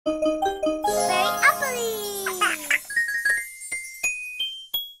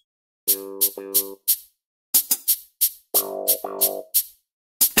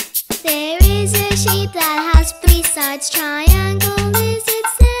that has three sides. Triangle is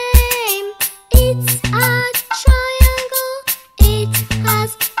its name. It's a triangle. It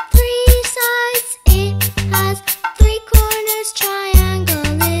has three sides. It has three corners.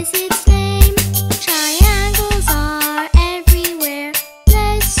 Triangle is its name. Triangles are everywhere.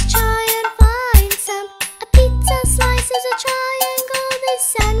 Let's try and find some. A pizza slice is a triangle. The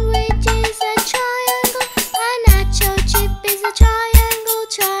sandwich is a triangle. A nacho chip is a triangle.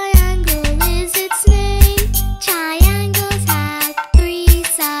 Triangle is its name. Triangles have three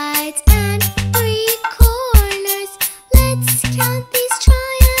sides and three corners. Let's count these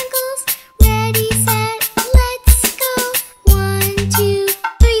triangles. Ready, set, let's go. 1, 2,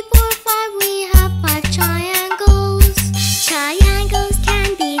 3, 4, 5. We have 5 triangles. Triangles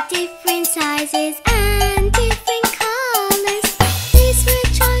can be different sizes and different colors. This red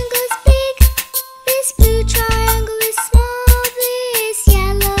triangle is big. This blue triangle is small. This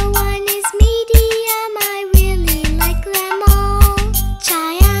yellow one is medium. I really like them all.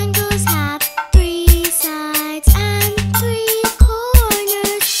 Triangles have three sides and three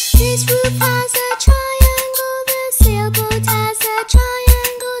corners. This roof has a triangle. The sailboat has a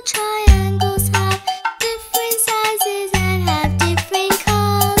triangle. Triangles have different sizes and have different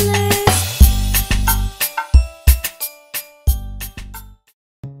colors.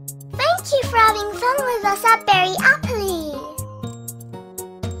 Thank you for having fun with us at BerryAppley.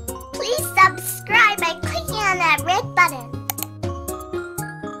 Please subscribe by clicking on that red button.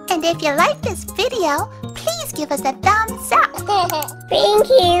 And if you like this video, please give us a thumbs up. Thank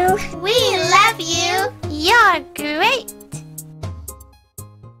you. We love you. You're great.